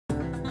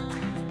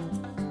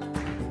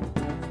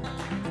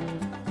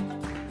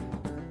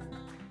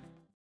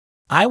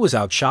I was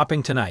out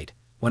shopping tonight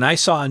when I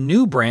saw a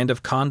new brand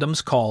of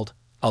condoms called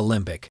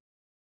Olympic.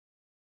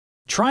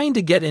 Trying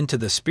to get into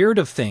the spirit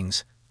of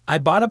things, I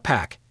bought a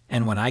pack,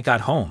 and when I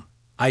got home,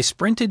 I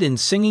sprinted in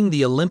singing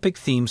the Olympic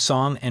theme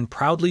song and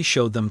proudly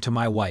showed them to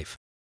my wife.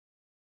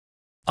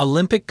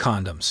 Olympic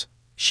condoms,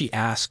 she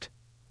asked.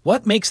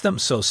 What makes them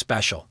so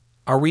special?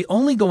 Are we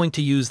only going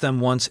to use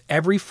them once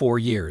every 4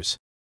 years?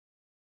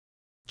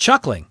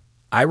 Chuckling,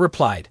 I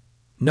replied,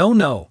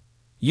 No.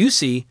 You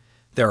see,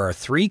 there are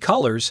 3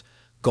 colors: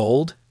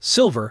 gold,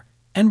 silver,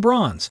 and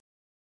bronze.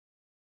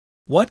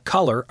 What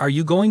color are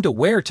you going to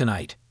wear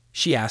tonight?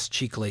 She asked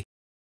cheekily.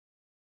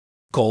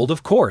 Gold,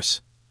 of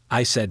course,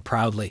 I said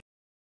proudly.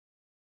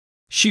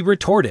 She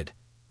retorted,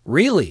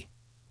 Really?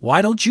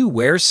 Why don't you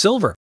wear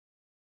silver?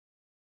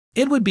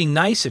 It would be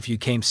nice if you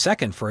came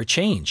second for a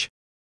change.